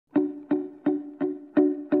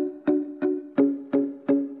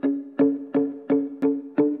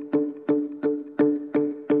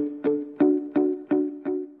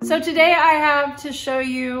So today I have to show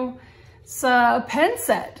you a pen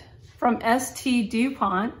set from ST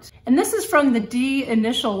Dupont, and this is from the D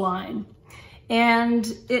Initial line. And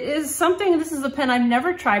it is something, this is a pen I've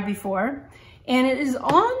never tried before, and it is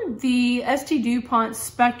on the ST Dupont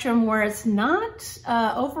spectrum where it's not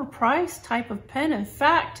overpriced type of pen. In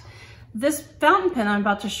fact, this fountain pen I'm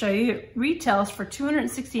about to show you retails for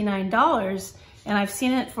 $269, and I've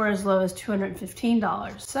seen it for as low as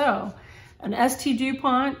 $215. So an ST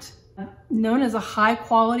Dupont, known as a high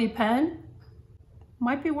quality pen,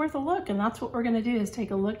 might be worth a look. And that's what we're gonna do, is take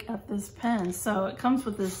a look at this pen. So it comes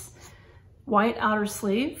with this white outer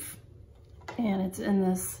sleeve, and it's in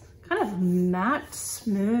this kind of matte,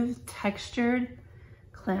 smooth, textured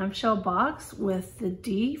clamshell box with the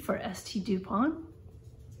D for ST Dupont.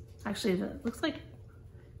 Actually, it looks like,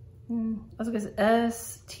 I was gonna say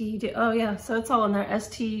STD. Oh yeah, so it's all in there.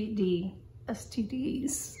 STDs.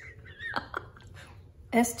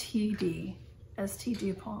 STD, ST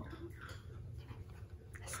Dupont,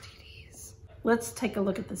 STDs. Let's take a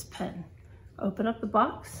look at this pen. Open up the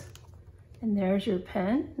box, and there's your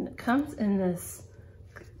pen. And it comes in this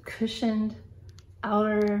cushioned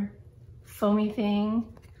outer foamy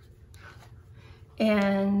thing.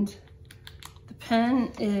 And the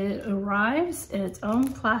pen, it arrives in its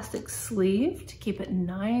own plastic sleeve to keep it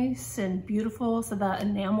nice and beautiful so that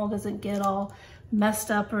enamel doesn't get all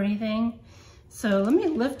messed up or anything. So let me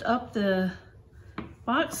lift up the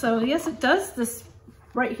box. So yes, it does this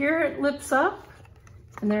right here. It lifts up,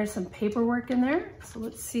 and there's some paperwork in there. So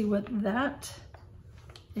let's see what that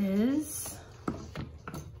is.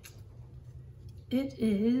 It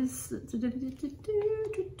is,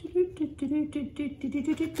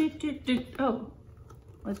 oh,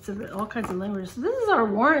 it's all kinds of languages. So this is our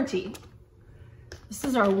warranty. This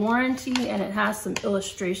is our warranty, and it has some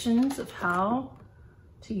illustrations of how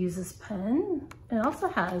to use this pen. It also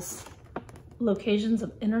has locations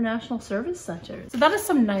of international service centers. So that is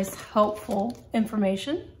some nice, helpful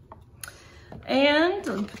information. And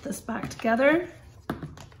let me put this back together.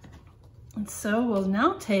 And so we'll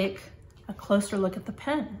now take a closer look at the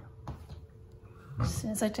pen. As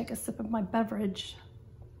soon as I take a sip of my beverage.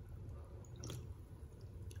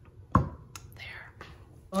 There.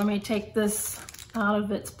 Let me take this out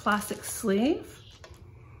of its plastic sleeve.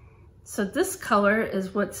 So this color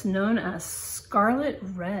is what's known as scarlet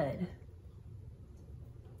red.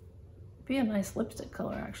 Be a nice lipstick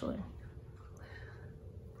color, actually.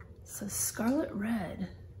 So scarlet red.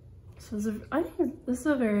 So I think this is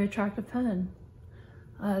a very attractive pen.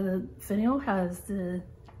 The finial has the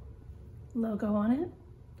logo on it,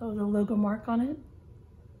 the logo mark on it.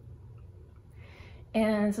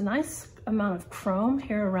 And it's a nice amount of chrome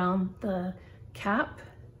here around the cap.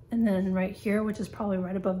 And then right here, which is probably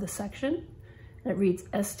right above the section, it reads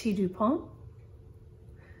ST Dupont.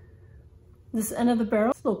 This end of the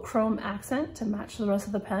barrel, a little chrome accent to match the rest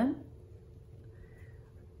of the pen.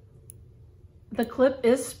 The clip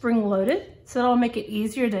is spring loaded, so that'll make it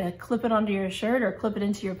easier to clip it onto your shirt or clip it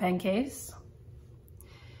into your pen case.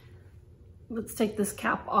 Let's take this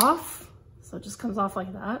cap off. So it just comes off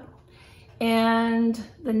like that. And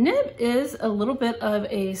the nib is a little bit of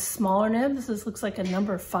a smaller nib. This looks like a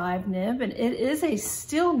number 5 nib, and it is a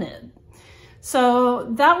steel nib. So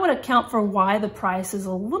that would account for why the price is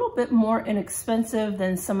a little bit more inexpensive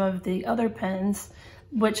than some of the other pens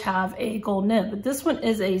which have a gold nib. But this one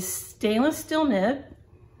is a stainless steel nib,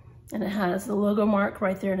 and it has the logo mark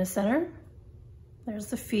right there in the center. There's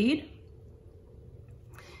the feed.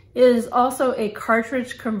 It is also a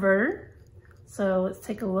cartridge converter. So let's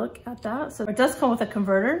take a look at that. So it does come with a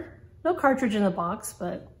converter. No cartridge in the box,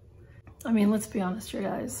 but I mean, let's be honest here,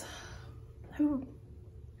 guys. Who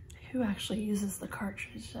actually uses the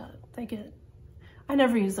cartridge? I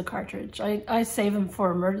never use the cartridge. I save them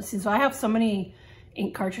for emergencies. I have so many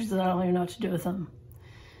ink cartridges that I don't even know what to do with them.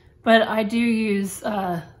 But I do use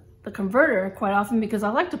the converter quite often because I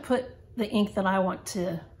like to put the ink that I want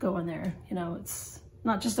to go in there. You know, it's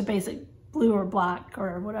not just a basic blue or black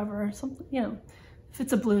or whatever, something, you know, if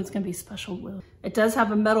it's a blue, it's gonna be special blue. It does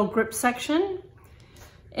have a metal grip section.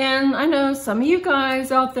 And I know some of you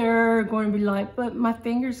guys out there are going to be like, but my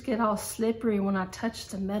fingers get all slippery when I touch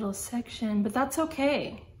the metal section, but that's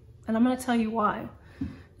okay. And I'm gonna tell you why.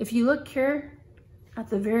 If you look here at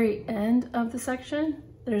the very end of the section,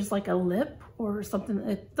 there's like a lip or something.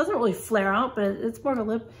 It doesn't really flare out, but it's more of a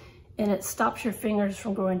lip, and it stops your fingers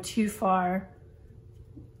from going too far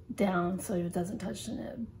down so it doesn't touch the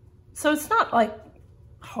nib. So it's not like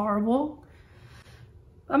horrible.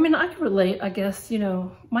 I mean, I can relate, I guess. You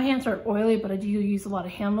know, my hands aren't oily, but I do use a lot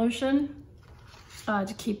of hand lotion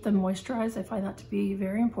to keep them moisturized. I find that to be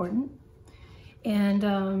very important.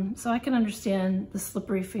 And so I can understand the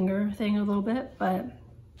slippery finger thing a little bit, but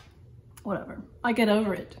whatever. I get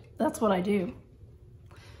over it. That's what I do.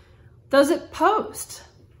 Does it post?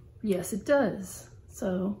 Yes, it does.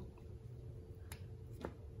 So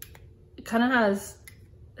it kind of has,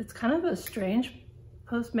 it's kind of a strange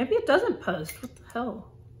post. Maybe it doesn't post. What the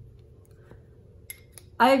hell?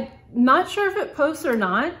 I'm not sure if it posts or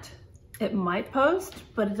not. It might post,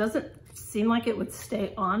 but it doesn't seem like it would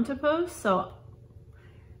stay on to post. So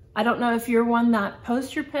I don't know if you're one that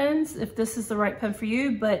posts your pens, if this is the right pen for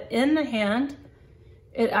you, but in the hand,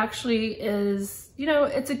 it actually is, you know,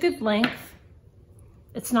 it's a good length.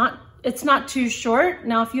 It's not too short.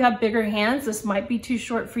 Now, if you have bigger hands, this might be too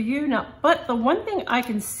short for you. Now, but the one thing I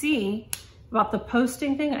can see about the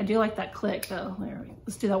posting thing, I do like that click though. There,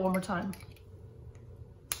 let's do that one more time.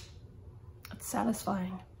 It's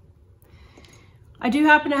satisfying. I do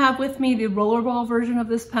happen to have with me the Rollerball version of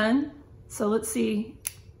this pen. So let's see.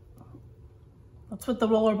 That's what the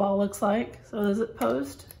Rollerball looks like. So does it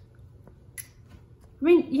post? I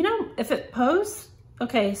mean, you know, if it posts,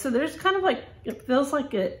 okay, so there's kind of like, it feels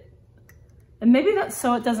like it, and maybe that's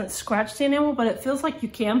so it doesn't scratch the enamel, but it feels like you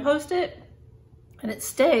can post it and it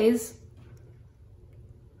stays.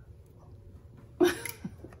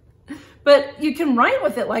 But you can write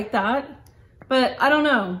with it like that, but I don't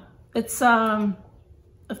know. It's,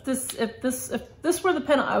 if this were the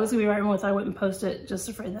pen I was gonna be writing with, I wouldn't post it, just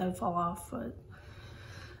afraid that it would fall off. But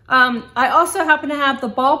I also happen to have the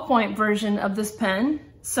ballpoint version of this pen.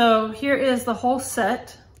 So here is the whole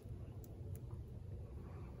set.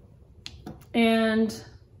 And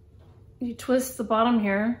you twist the bottom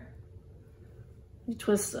here. You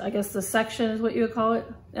twist, I guess the section is what you would call it.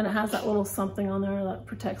 And it has that little something on there that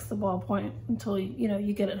protects the ballpoint until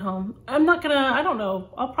you get it home. I'm not gonna, I don't know,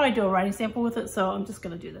 I'll probably do a writing sample with it, so I'm just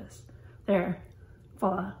gonna do this. There,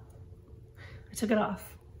 voila. I took it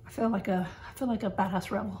off. I feel like a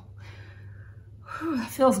badass rebel. Whew,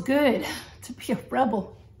 that feels good to be a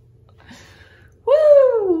rebel.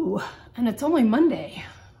 Woo! And it's only Monday.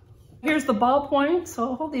 Here's the ballpoint, so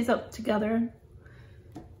I'll hold these up together.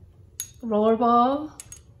 Rollerball,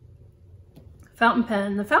 fountain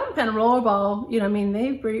pen. The fountain pen and rollerball, you know, I mean,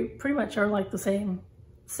 they pretty much are like the same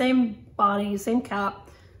body, same cap,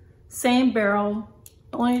 same barrel.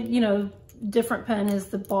 Only, you know, different pen is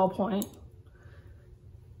the ballpoint.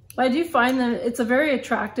 But I do find that it's a very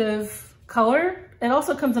attractive color. It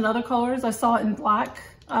also comes in other colors. I saw it in black,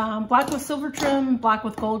 black with silver trim, black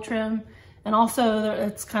with gold trim, and also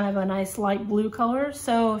it's kind of a nice light blue color.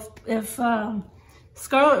 So if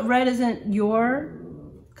scarlet red isn't your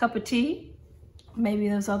cup of tea, maybe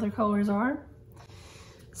those other colors are.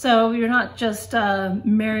 So you're not just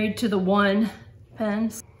married to the one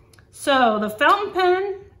pen. So the fountain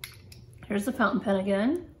pen, here's the fountain pen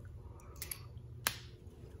again.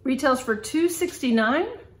 Retails for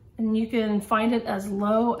 $269, and you can find it as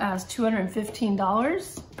low as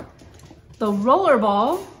 $215. The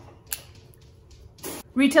Rollerball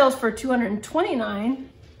retails for $229,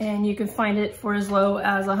 and you can find it for as low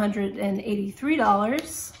as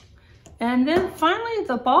 $183. And then finally,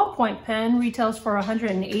 the ballpoint pen retails for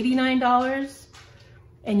 $189,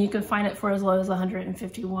 and you can find it for as low as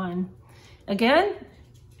 $151. Again,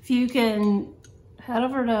 if you can head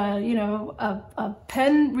over to, you know, a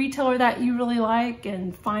pen retailer that you really like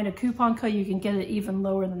and find a coupon code, you can get it even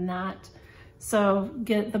lower than that. So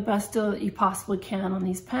get the best deal that you possibly can on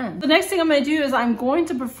these pens. The next thing I'm gonna do is I'm going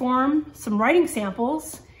to perform some writing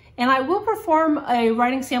samples, and I will perform a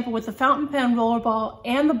writing sample with the fountain pen, rollerball,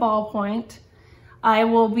 and the ballpoint. I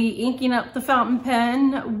will be inking up the fountain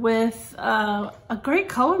pen with a great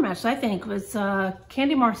color match, I think. It's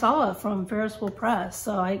Candy Marsala from Ferris Press.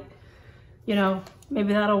 So you know,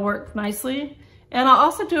 maybe that'll work nicely. And I'll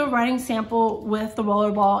also do a writing sample with the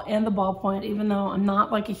rollerball and the ballpoint, even though I'm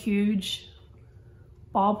not like a huge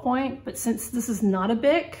ballpoint, but since this is not a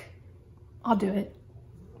Bic, I'll do it.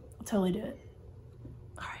 I'll totally do it.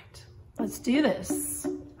 All right, let's do this.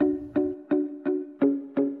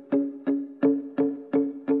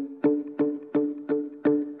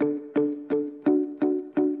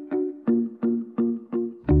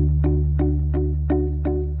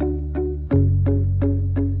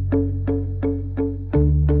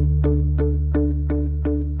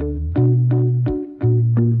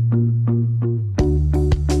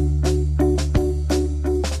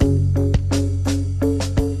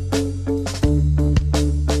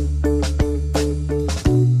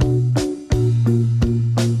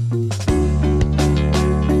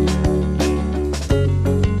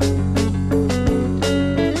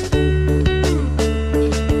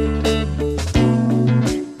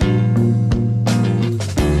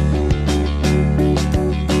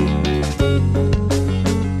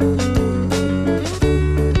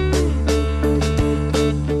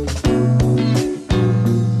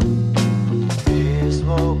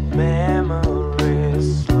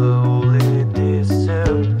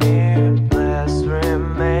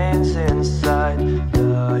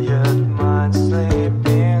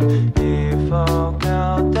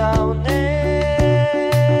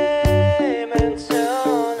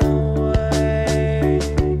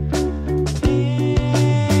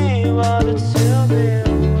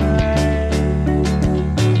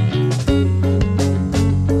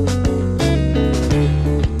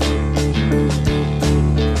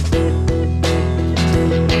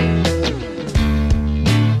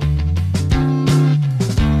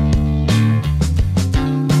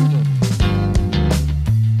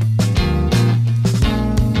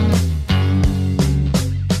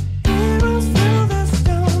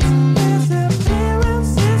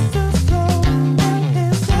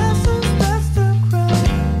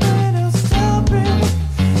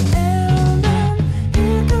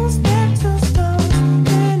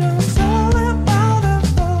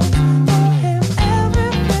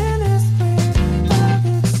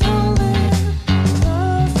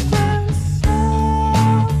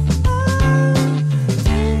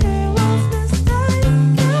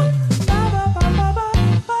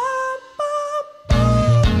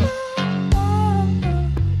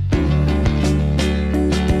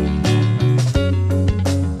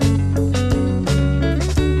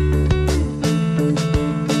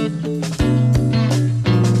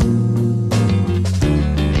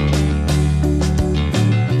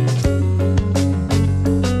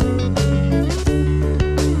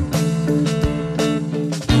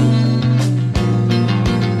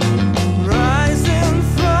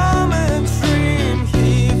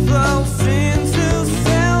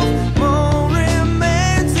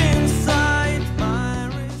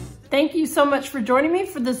 for joining me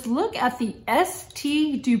for this look at the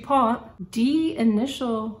ST Dupont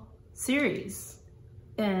D-Initial series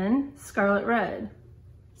in Scarlet Red.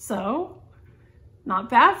 So, not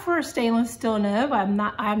bad for a stainless steel nib. I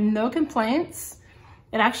have no complaints.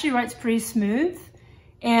 It actually writes pretty smooth.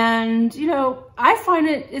 And, you know, I find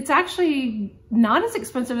it's actually not as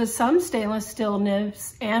expensive as some stainless steel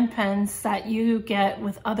nibs and pens that you get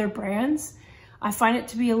with other brands. I find it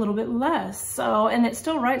to be a little bit less. So, and it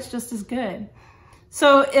still writes just as good.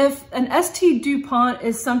 So if an ST Dupont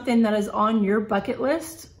is something that is on your bucket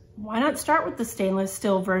list, why not start with the stainless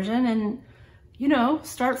steel version and, you know,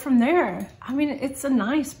 start from there. I mean, it's a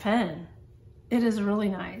nice pen. It is really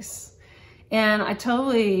nice. And I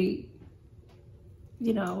totally,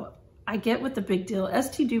 you know, I get what the big deal.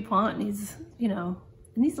 ST Dupont needs, you know,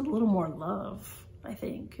 it needs a little more love, I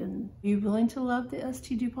think. And are you willing to love the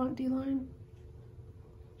ST Dupont D-Line?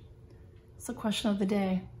 It's a question of the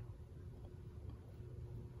day.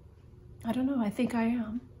 I don't know, I think I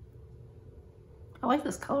am. I like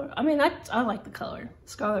this color. I mean, I like the color.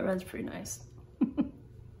 Scarlet Red's pretty nice.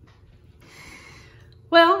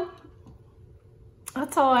 Well,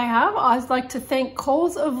 that's all I have. I'd like to thank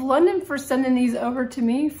Kohl's of London for sending these over to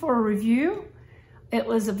me for a review. It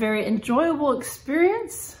was a very enjoyable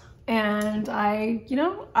experience, and I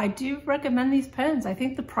do recommend these pens. I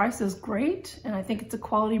think the price is great, and I think it's a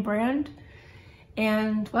quality brand.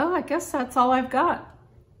 And well, I guess that's all I've got.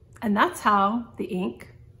 And that's how the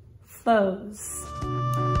ink flows.